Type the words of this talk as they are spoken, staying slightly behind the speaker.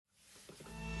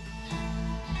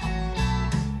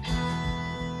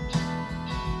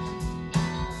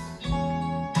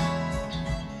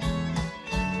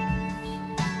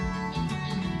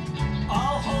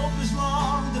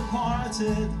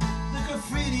painted the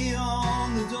graffiti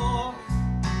on the door,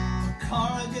 the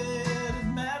corrugated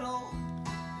metal.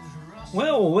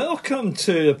 Well, welcome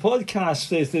to the podcast,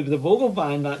 the Vogel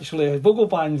Band, actually, a Vogel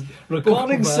Band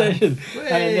recording session.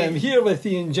 And I'm here with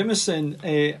Ian Jimison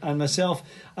and myself,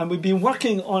 and we've been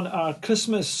working on our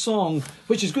Christmas song,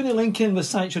 which is going to link in with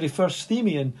Sanctuary First theme,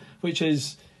 Ian, which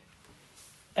is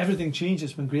Everything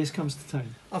Changes When Grace Comes to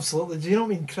Town. Absolutely. Do you not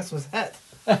mean Christmas hit?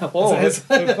 Oh, in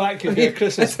fact, could be a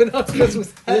Christmas.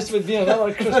 Christmas hit. This would be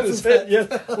another Christmas hit,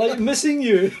 yeah. Like Missing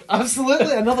You.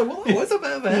 Absolutely, another one. It was a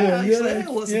bit of a hit, actually.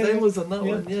 Lots of downloads on that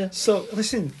one, yeah. So,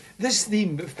 listen, this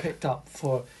theme we've picked up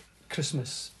for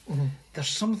Christmas, there's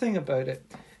something about it.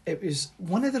 It was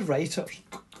one of the writers,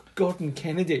 Gordon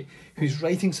Kennedy, who's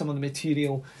writing some of the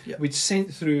material. We'd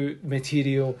sent through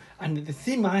material, and the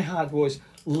theme I had was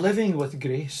living with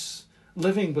grace,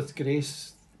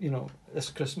 this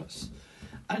Christmas.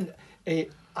 And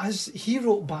as he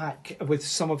wrote back with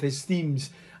some of his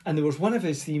themes, and there was one of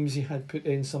his themes he had put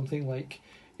in something like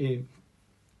When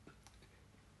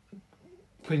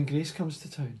Grace Comes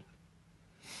to Town.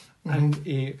 And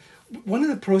one of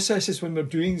the processes when we're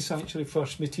doing Sanctuary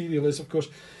First material is, of course,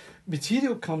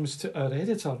 material comes to our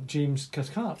editor, James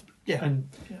Cathcart. And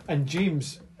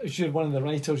James, as you're one of the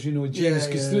writers, you know, James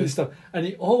goes through the stuff, and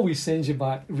he always sends you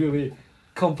back really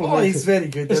complimentary. Oh, he's very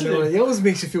good, isn't he? He always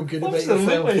makes you feel good about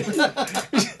yourself.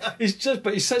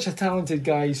 He's such a talented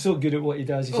guy. He's so good at what he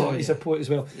does. He's a poet as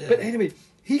well. Yeah. But anyway,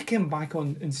 he came back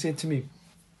on and said to me,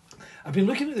 I've been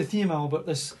looking at the theme, Albert,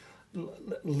 this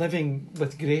living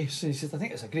with grace. And he said, I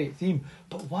think it's a great theme,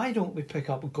 but why don't we pick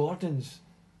up Gordon's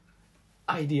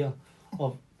idea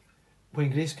of When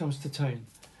Grace Comes to Town?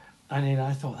 And then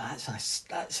I thought, that's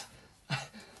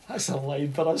a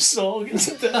line for a song,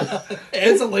 isn't it? It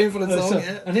is a line for a song,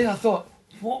 yeah. And then I thought,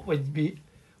 what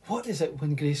is it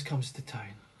when Grace comes to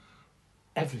town?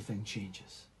 Everything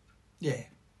changes. Yeah.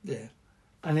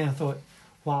 And then I thought,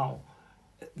 wow,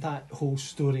 that whole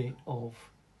story of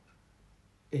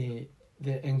the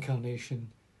incarnation,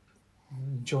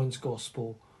 John's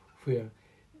Gospel, where,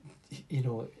 you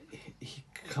know,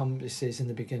 it says in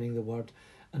the beginning the Word,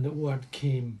 and the Word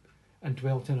came and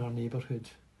dwelt in our neighbourhood.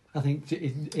 I think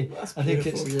it's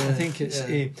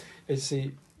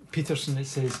Peterson. It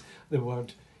says the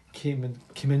Word came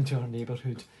into our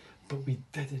neighbourhood, but we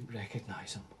didn't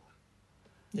recognise him.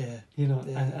 Yeah, you know,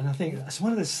 and I think it's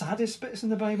one of the saddest bits in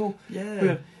the Bible.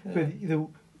 Yeah, where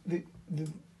the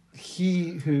he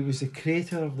who was the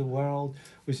creator of the world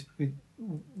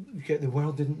the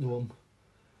world didn't know him.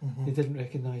 They didn't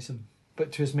recognise him,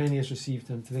 but to as many as received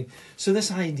him. So this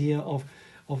idea of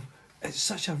it's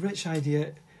such a rich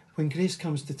idea. When Grace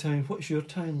comes to town, what's your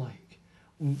town like?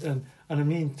 And I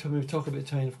mean, when we talk about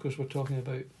town, of course, we're talking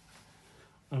about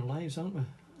our lives, aren't we?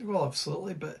 Well,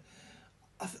 absolutely. But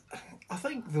I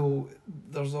think, though,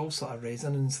 there's also a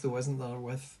resonance, though, isn't there,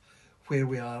 with where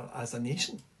we are as a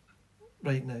nation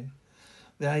right now.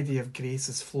 The idea of grace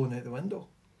is flown out the window.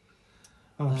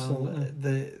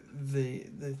 Absolutely.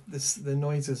 The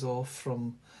noise is off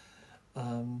from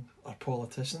our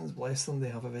politicians. Bless them, they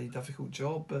have a very difficult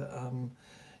job, but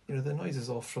the noises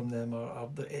off from them are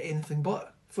anything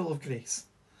but full of grace.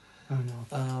 I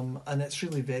know. And it's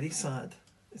really very sad.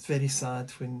 It's very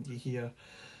sad when you hear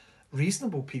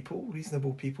reasonable people,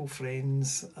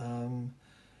 friends,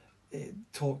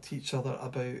 talk to each other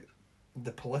about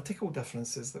the political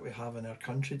differences that we have in our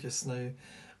country just now,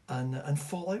 and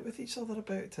fall out with each other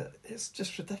about it. It's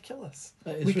just ridiculous.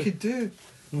 We could do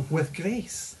with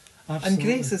grace. Absolutely. And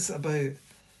grace is about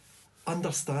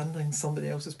understanding somebody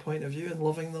else's point of view and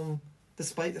loving them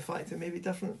despite the fact it may be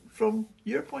different from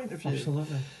your point of view.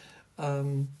 Absolutely.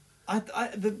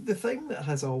 The thing that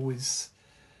has always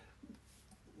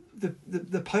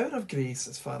the power of grace,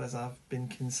 as far as I've been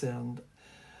concerned,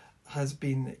 has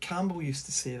been, Campbell used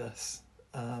to say this,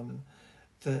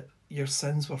 that your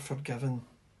sins were forgiven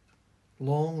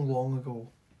long ago.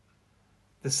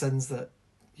 The sins that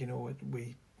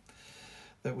we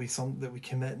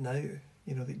commit now,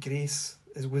 that grace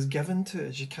was given to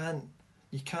us. You can't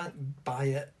buy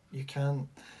it. You can't.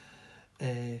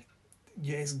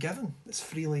 It's given. It's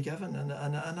freely given, and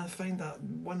I find that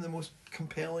one of the most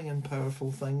compelling and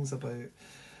powerful things about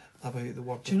the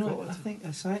Word of God. I think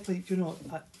exactly.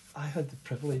 I had the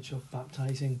privilege of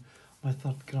baptising my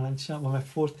third grandchild, my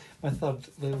third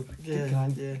little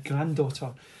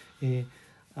granddaughter.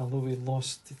 Although we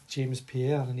lost James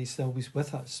Pierre and he's always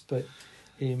with us, but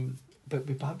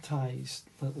we baptised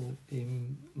little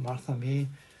Martha May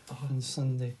on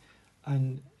Sunday,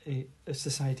 and it's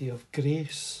this idea of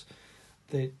grace,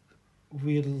 that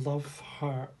we love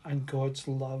her and God's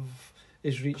love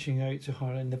is reaching out to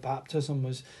her, and the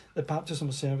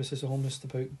baptism service is almost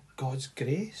about God's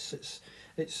grace.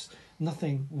 It's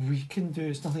nothing we can do.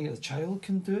 It's nothing that the child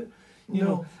can do. You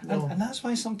know, and that's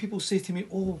why some people say to me,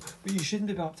 "Oh, but you shouldn't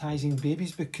be baptising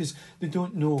babies because they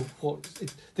don't know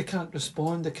they can't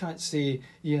respond, they can't say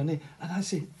yeah or nay." And I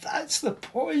say, that's the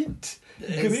point.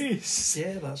 Grace.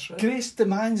 Yeah, that's right. Grace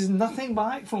demands nothing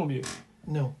back from you.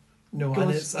 No.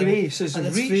 God's grace is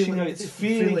reaching out, it's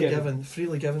freely given.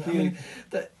 Freely given. I mean,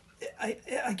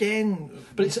 again,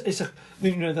 but it's a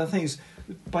the thing is,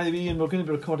 by the way, Ian, we're going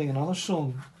to be recording another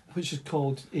song which is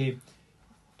called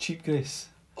 "Cheap Grace."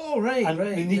 Oh, right, and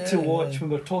right. we need to watch when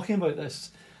we're talking about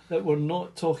this that we're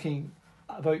not talking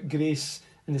about grace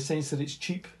in the sense that it's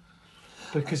cheap,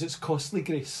 because it's costly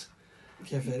grace.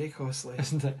 Yeah, very costly,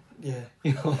 isn't it? Yeah,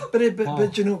 you know? but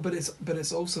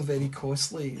it's also very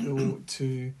costly though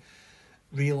to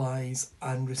realise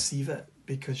and receive it,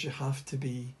 because you have to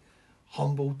be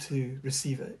humble to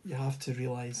receive it. You have to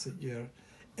realise that you're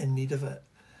in need of it,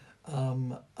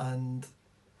 and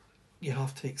you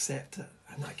have to accept it,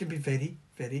 and that can be very,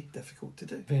 very difficult to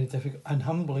do. Very difficult and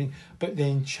humbling, but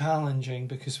then challenging,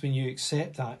 because when you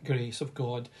accept that grace of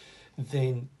God,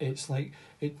 then it's like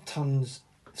it turns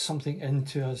something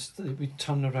into us that we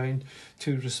turn around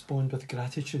to respond with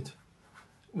gratitude.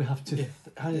 We have to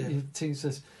it takes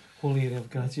this whole area of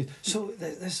gratitude. So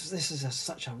this is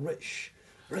such a rich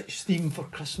theme for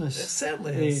Christmas. It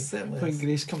certainly is. When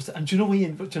grace comes to, and do you know,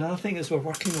 Ian, but another thing is we're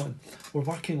working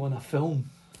on a film.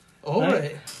 All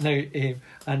right. Now,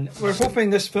 and we're hoping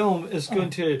this film is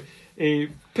going to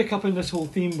pick up on this whole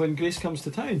theme when grace comes to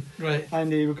town. Right.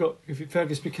 And we've got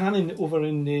Fergus Buchanan over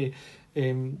in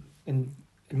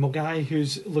Mulgai,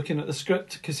 who's looking at the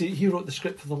script, because he wrote the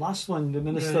script for the last one, the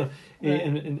minister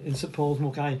in St Paul's,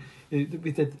 Mulgai. We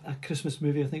did a Christmas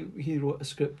movie. I think he wrote a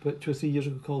script about 2 or 3 years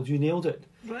ago called "You Nailed It,"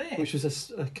 which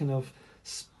was a kind of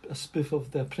a spoof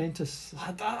of The Apprentice.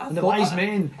 And the wise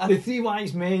men, the three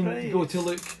wise men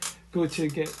go to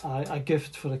get a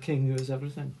gift for a king who has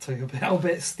everything. I'll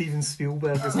bet Steven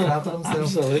Spielberg is grabbed himself.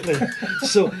 Absolutely.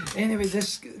 So anyway,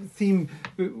 this theme,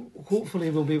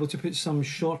 hopefully we'll be able to put some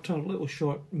little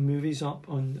short movies up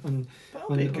on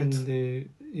the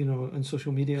on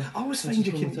social media. I always find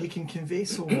you can convey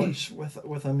so much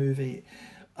with a movie.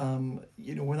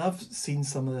 When I've seen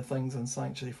some of the things on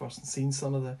Sanctuary First and seen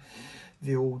some of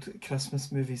the old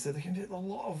Christmas movies, that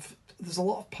there's a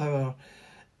lot of power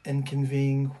in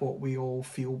conveying what we all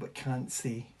feel but can't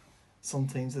say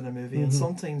sometimes in a movie. And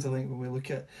sometimes I think when we look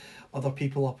at other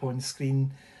people up on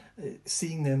screen,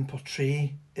 seeing them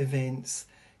portray events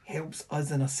helps us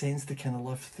in a sense to kind of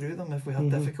live through them if we have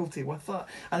difficulty with that.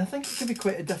 And I think it can be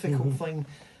quite a difficult thing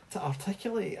to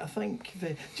articulate. I think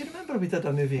do you remember we did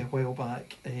a movie a while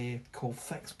back called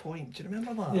Fixed Point? Do you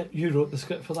remember that? Yeah, you wrote the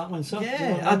script for that one, sir.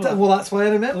 Yeah, well, that's why I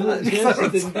remember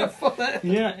it.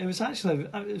 Yeah, it was actually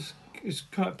it was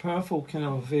quite a powerful kind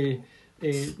of a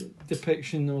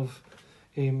depiction of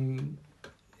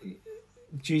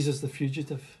Jesus the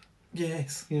fugitive.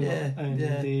 Yes.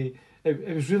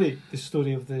 It was really the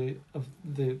story of the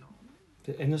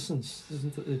innocents,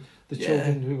 isn't it? The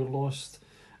children who were lost,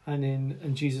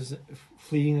 and Jesus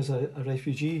fleeing as a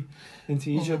refugee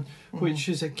into Egypt, which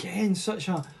is again such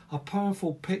a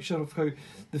powerful picture of how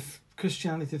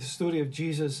Christianity, the story of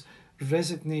Jesus,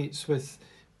 resonates with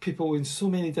people in so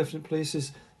many different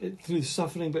places through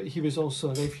suffering. But he was also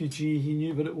a refugee. He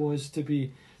knew what it was to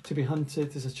be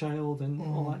hunted as a child and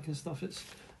all that kind of stuff. It's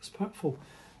powerful,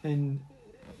 and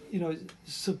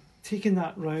so taking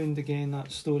that round again,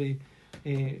 that story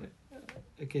again,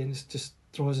 it just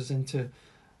draws us into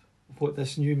what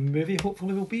this new movie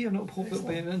hopefully will be, and I hope it'll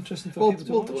be interesting for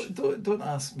people to watch. Don't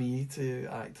ask me to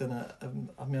act in it.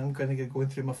 I'm going to go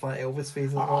through my Fat Elvis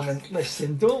phase at the moment.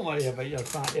 Listen, don't worry about your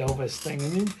Fat Elvis thing. I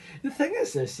mean, the thing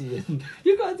is this, Ian,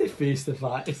 you've got to face the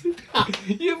fact.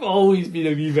 You've always been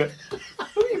a wee bit,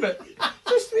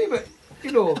 just a wee bit,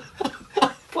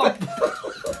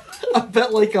 a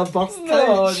bit like a birth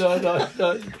No.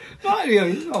 Not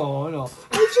really, no.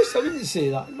 I wouldn't say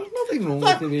that. There's nothing wrong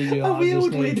with the way you are. A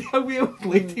wee old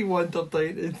lady wandered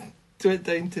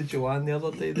down to Joanne the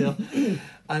other day there.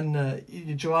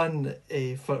 And Joanne,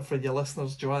 for your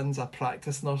listeners, Joanne's a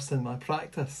practice nurse in my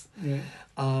practice. Yeah.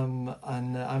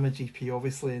 And I'm a GP,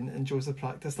 obviously, and Jo's a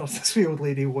practice nurse. This wee old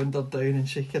lady wandered down, and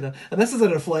she and this is a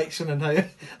reflection on how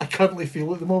I currently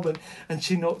feel at the moment. And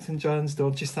she knocked on Joanne's door,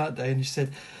 and she sat down, and she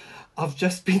said, "I've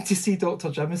just been to see Dr.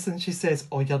 Jimison." She says,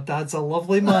 "Oh, your dad's a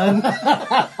lovely man."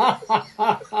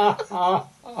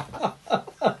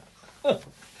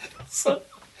 So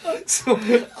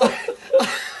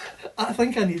I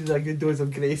think I needed a good dose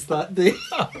of grace that day.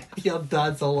 Your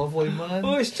dad's a lovely man.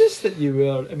 Oh, it's just that you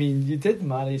were. I mean, you did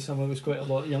marry someone who was quite a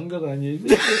lot younger than you.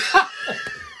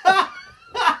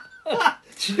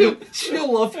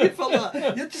 She'll love you for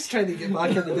that. You're just trying to get back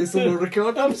into this little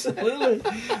record. Absolutely.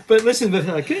 But listen, we've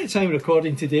had a great time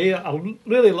recording today. I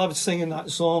really loved singing that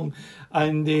song,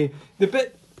 and the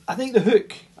bit. I think the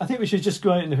hook. I think we should just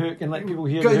go out in the hook and let people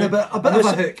hear. Got the in hook. a bit of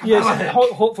a hook. Yes.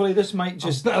 Hopefully, this might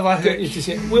just bit of a get you hook. to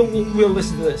say. We'll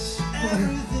listen to this.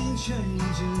 Everything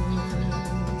changes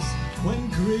when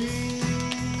grace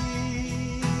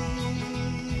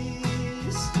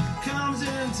comes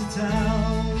into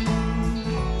town.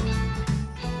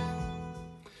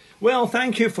 Well,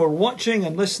 thank you for watching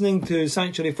and listening to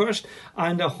Sanctuary First,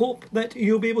 and I hope that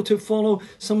you'll be able to follow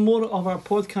some more of our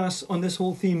podcasts on this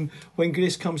whole theme, When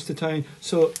Grace Comes to Town.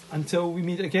 So until we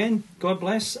meet again, God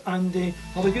bless, and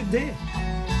have a good day.